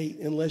easy to hate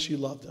unless you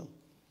love them,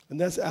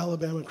 and that's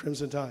Alabama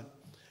Crimson Tide.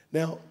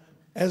 Now,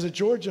 as a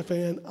Georgia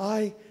fan,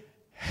 I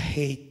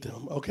hate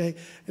them, okay?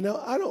 And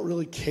now I don't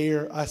really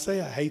care. I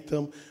say I hate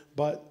them,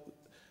 but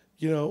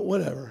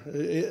whatever.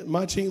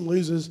 My team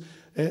loses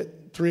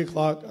at 3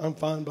 o'clock, I'm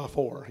fine by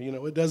 4.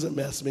 It doesn't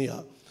mess me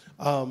up.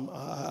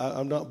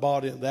 I'm not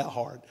bought in that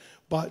hard.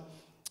 But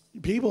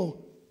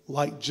people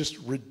just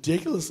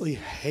ridiculously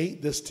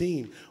hate this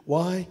team.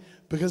 Why?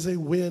 Because they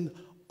win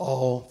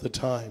all the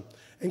time.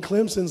 And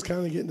Clemson's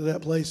kind of getting to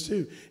that place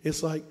too.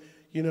 It's like,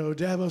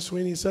 Dabo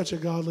Swinney's such a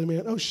godly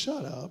man. Oh,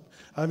 shut up.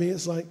 I mean,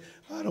 it's like,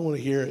 I don't want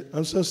to hear it.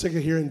 I'm so sick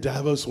of hearing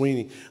Dabo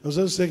Swinney. I'm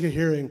so sick of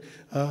hearing,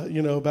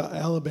 about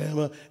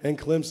Alabama and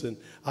Clemson.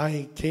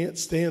 I can't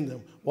stand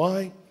them.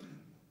 Why?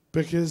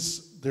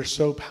 Because they're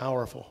so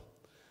powerful.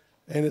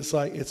 And it's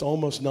like, it's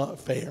almost not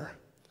fair.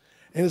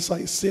 And it's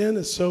like, sin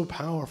is so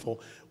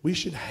powerful. We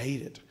should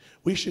hate it.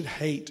 We should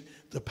hate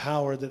the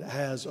power that it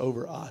has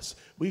over us.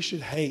 We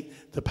should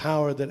hate the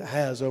power that it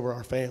has over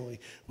our family.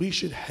 We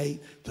should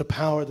hate the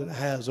power that it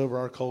has over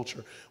our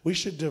culture. We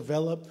should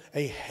develop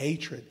a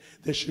hatred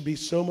that should be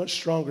so much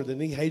stronger than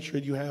any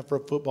hatred you have for a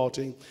football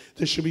team.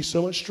 That should be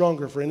so much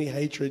stronger for any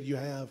hatred you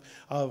have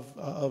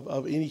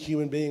of any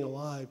human being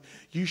alive.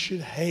 You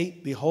should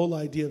hate the whole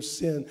idea of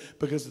sin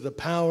because of the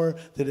power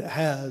that it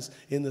has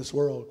in this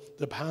world.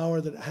 The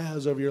power that it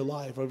has over your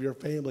life, over your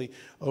family,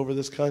 over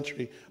this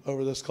country,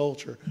 over this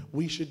culture.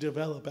 We should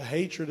develop a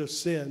hatred of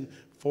sin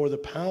for the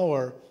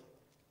power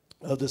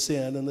of the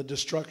sin and the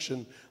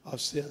destruction of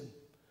sin.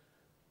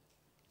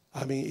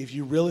 I mean, if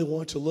you really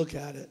want to look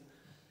at it,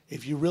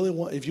 if you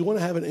want to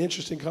have an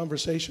interesting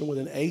conversation with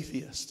an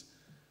atheist,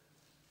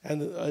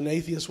 and an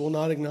atheist will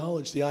not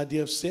acknowledge the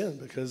idea of sin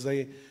because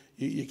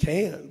you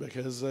can't,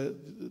 because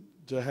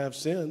to have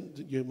sin,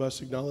 you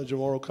must acknowledge a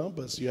moral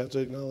compass. You have to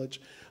acknowledge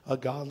a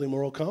godly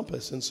moral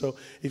compass. And so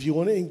if you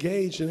want to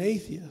engage an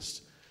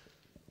atheist,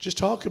 just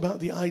talk about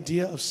the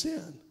idea of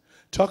sin.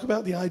 Talk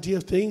about the idea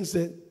of things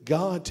that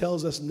God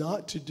tells us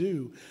not to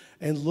do,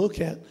 and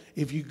look at,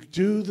 if you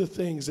do the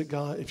things that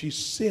God, if you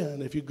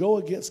sin, if you go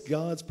against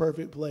God's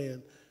perfect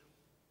plan,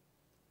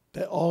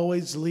 that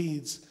always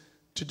leads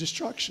to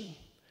destruction.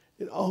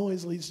 It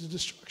always leads to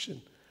destruction.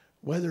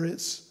 Whether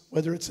it's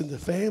in the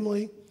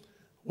family,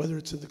 whether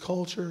it's in the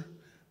culture,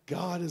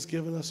 God has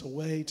given us a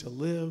way to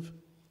live,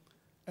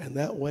 and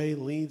that way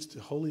leads to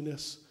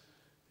holiness.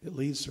 It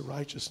leads to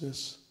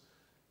righteousness.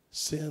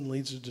 Sin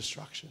leads to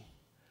destruction.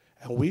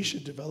 And we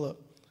should develop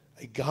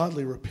a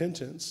godly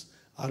repentance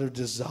out of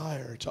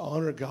desire to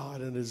honor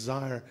God and a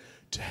desire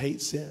to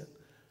hate sin.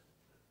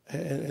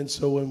 And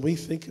so when we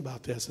think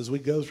about this, as we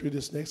go through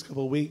this next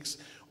couple of weeks,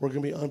 we're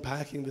going to be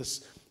unpacking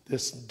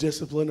this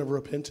discipline of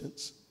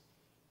repentance.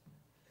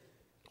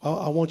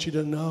 I want you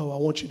to know, I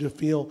want you to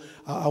feel,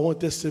 I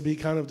want this to be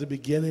kind of the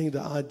beginning,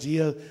 the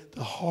idea,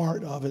 the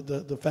heart of it,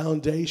 the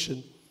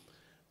foundation,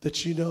 that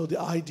the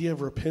idea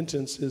of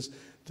repentance is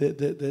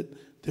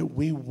that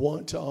we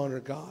want to honor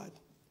God,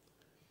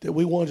 that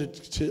we want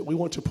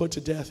to put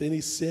to death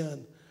any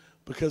sin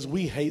because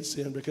we hate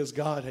sin, because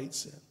God hates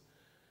sin.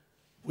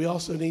 We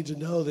also need to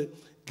know that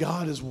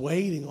God is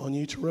waiting on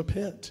you to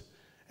repent,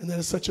 and that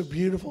is such a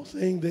beautiful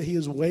thing that He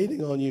is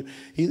waiting on you.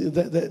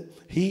 That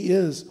He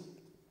is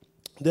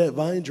that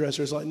vine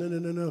dresser. It's like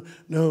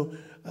no.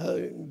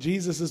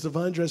 Jesus is the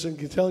vine dresser,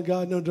 and telling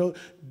God, no,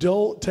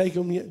 don't take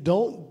him yet.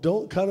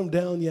 Don't cut him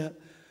down yet.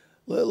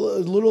 A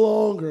little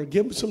longer.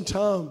 Give him some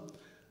time.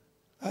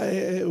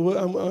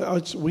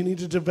 We need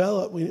to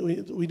develop.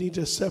 We need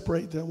to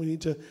separate them. We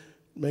need to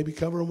maybe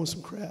cover them with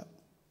some crap.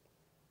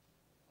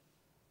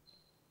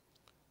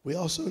 We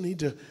also need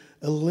to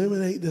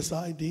eliminate this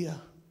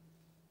idea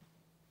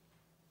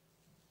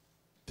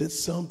that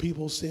some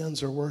people's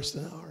sins are worse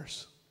than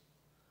ours.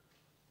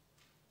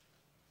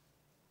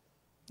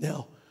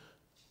 Now,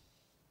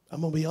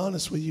 I'm going to be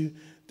honest with you.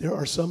 There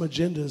are some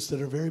agendas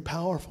that are very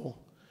powerful.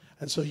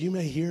 And so you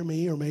may hear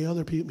me or may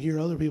hear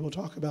other people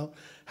talk about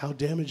how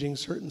damaging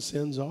certain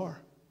sins are,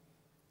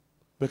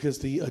 because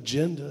the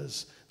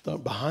agendas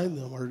behind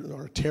them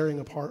are tearing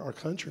apart our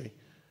country.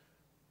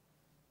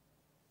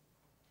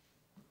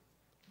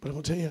 But I'm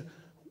going to tell you,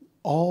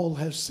 all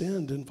have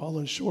sinned and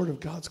fallen short of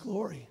God's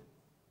glory.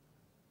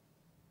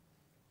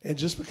 And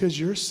just because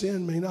your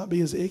sin may not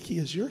be as icky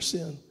as your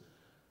sin,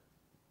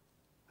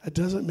 that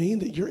doesn't mean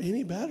that you're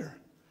any better.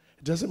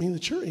 It doesn't mean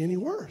that you're any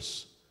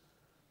worse.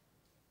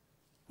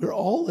 We're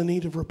all in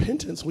need of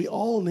repentance. We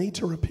all need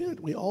to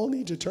repent. We all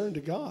need to turn to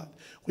God.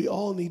 We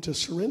all need to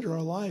surrender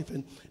our life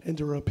and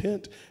to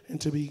repent and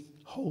to be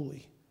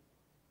holy.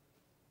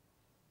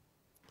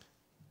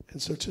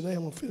 And so today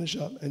I'm going to finish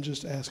up and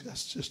just ask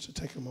us just to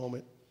take a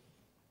moment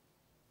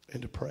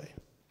and to pray.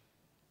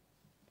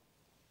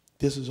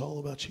 This is all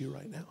about you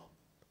right now.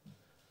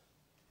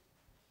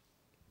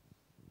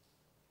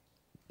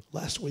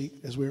 Last week,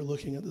 as we were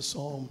looking at the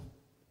psalm,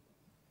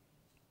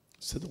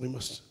 it said that we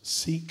must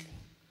seek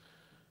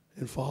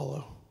and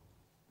follow.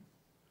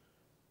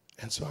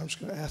 And so I'm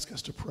just going to ask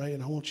us to pray,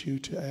 and I want you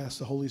to ask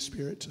the Holy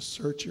Spirit to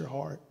search your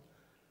heart.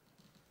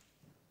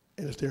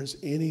 And if there's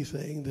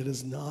anything that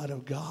is not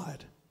of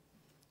God,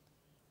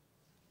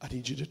 I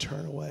need you to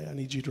turn away. I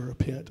need you to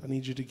repent. I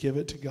need you to give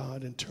it to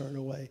God and turn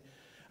away.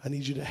 I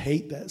need you to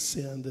hate that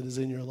sin that is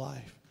in your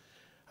life.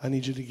 I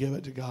need you to give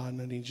it to God,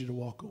 and I need you to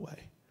walk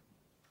away.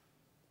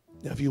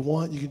 Now, if you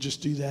want, you can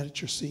just do that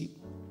at your seat.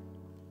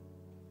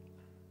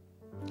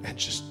 And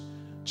just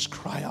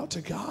cry out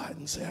to God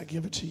and say, I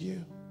give it to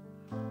you.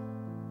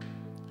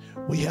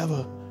 We have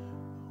a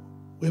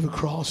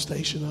cross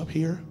station up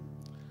here.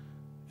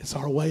 It's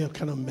our way of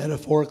kind of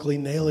metaphorically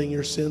nailing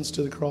your sins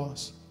to the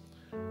cross.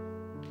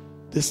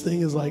 This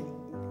thing is like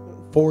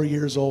 4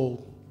 years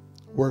old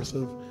worth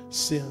of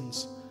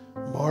sins.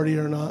 Marty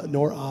or not,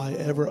 nor I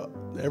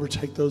ever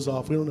take those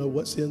off. We don't know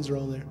what sins are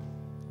on there.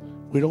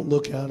 We don't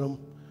look at them.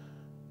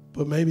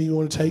 But maybe you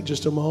want to take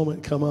just a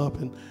moment, come up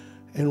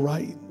and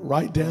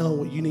write down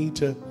what you need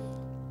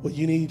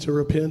to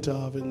repent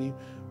of, and you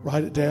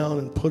write it down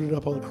and put it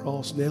up on the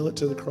cross, nail it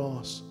to the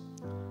cross.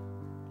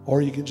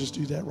 Or you can just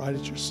do that right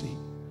at your seat.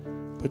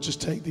 But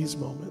just take these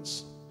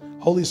moments.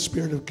 Holy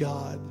Spirit of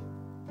God,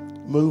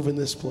 move in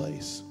this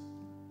place.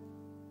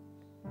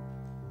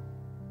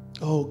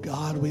 Oh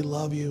God, we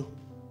love you.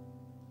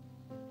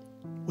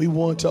 We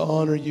want to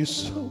honor you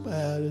so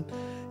bad, and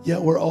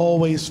yet we're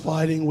always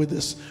fighting with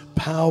this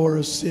power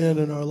of sin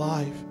in our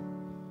life.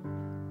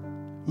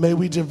 May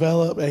we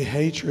develop a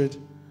hatred,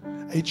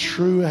 a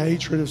true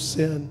hatred of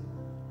sin.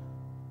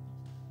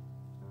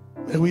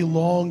 May we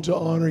long to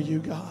honor you,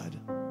 God.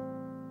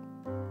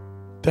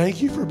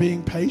 Thank you for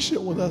being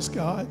patient with us,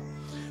 God.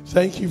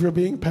 Thank you for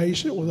being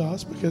patient with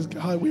us, because,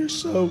 God, we are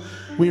so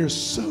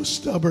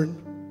stubborn.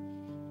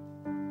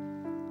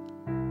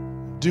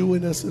 Do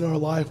in us in our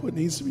life what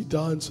needs to be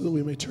done so that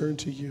we may turn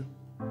to you.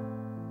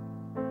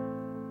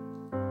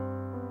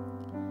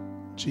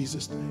 In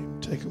Jesus' name,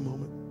 take a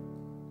moment.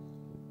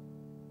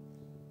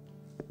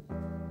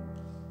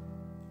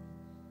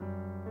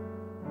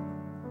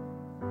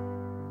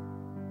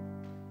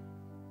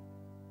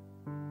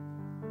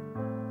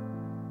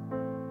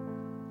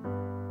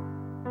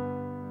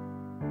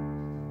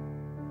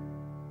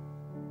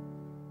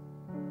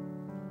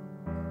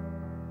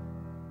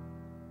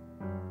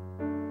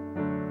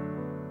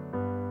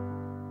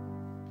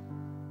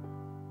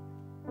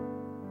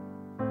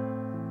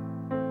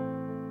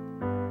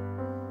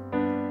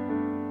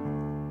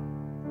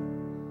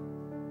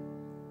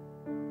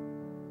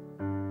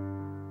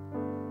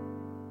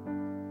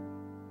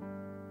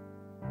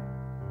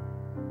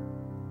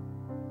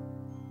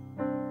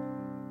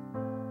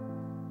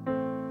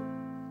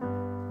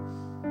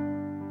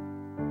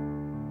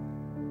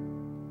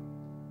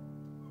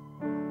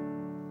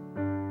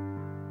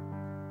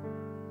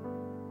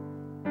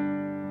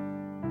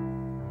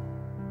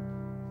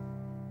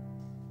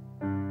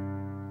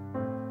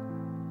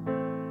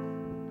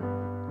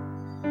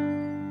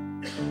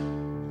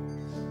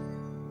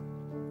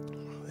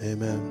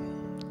 Amen.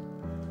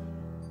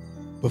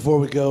 Before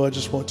we go, I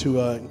just want to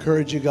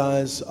encourage you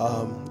guys.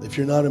 If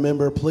you're not a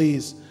member,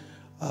 please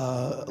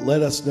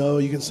let us know.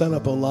 You can sign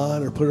up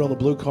online or put it on the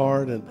blue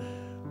card and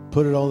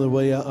put it on the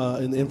way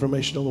out, and the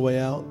information on the way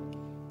out.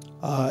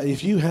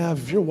 If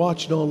you're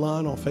watching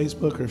online on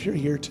Facebook, or if you're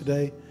here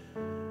today,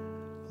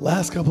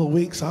 last couple of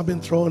weeks I've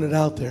been throwing it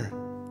out there.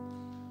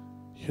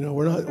 You know,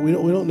 we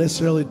don't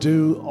necessarily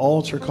do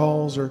altar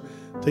calls or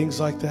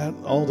things like that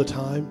all the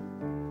time.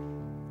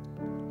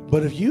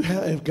 But if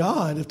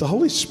the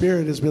Holy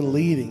Spirit has been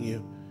leading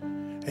you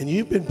and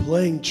you've been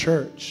playing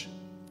church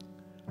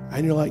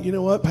and you're like, you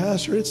know what,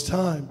 Pastor, it's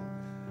time.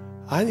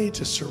 I need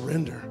to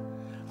surrender.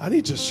 I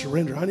need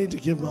to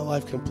give my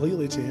life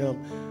completely to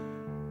Him.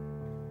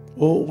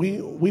 Well,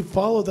 we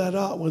follow that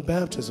up with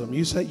baptism.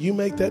 You say you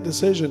make that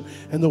decision,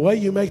 and the way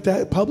you make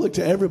that public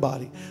to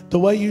everybody, the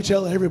way you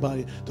tell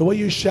everybody, the way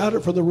you shout it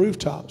from the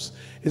rooftops,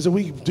 is that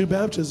we do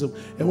baptism.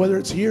 And whether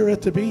it's here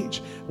at the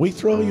beach, we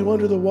throw you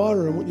under the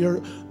water, and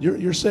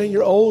you're saying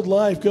your old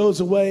life goes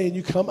away, and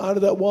you come out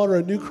of that water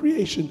a new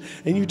creation,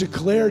 and you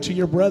declare to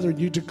your brethren,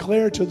 you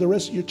declare to the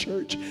rest of your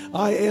church,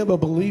 I am a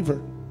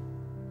believer.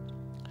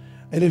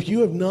 And if you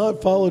have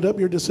not followed up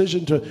your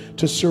decision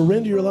to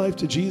surrender your life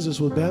to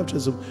Jesus with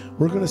baptism,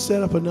 we're going to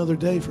set up another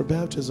day for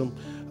baptism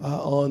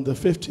on the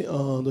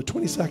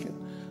 22nd,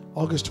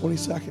 August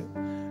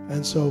 22nd.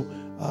 And so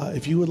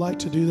if you would like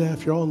to do that,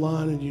 if you're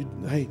online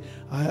and hey,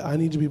 I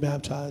need to be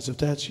baptized. If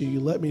that's you,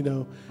 let me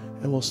know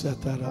and we'll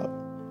set that up.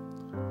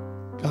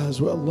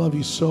 Guys, I love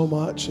you so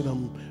much, and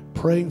I'm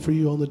praying for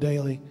you on the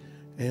daily.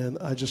 And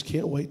I just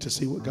can't wait to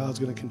see what God's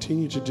going to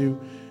continue to do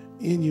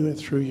in you and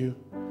through you.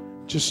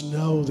 Just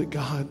know that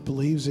God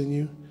believes in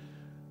you.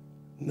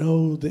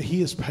 Know that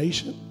He is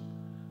patient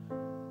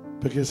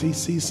because He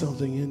sees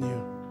something in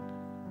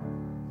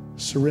you.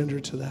 Surrender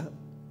to that.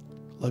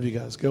 Love you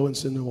guys. Go and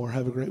sin no more.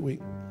 Have a great week.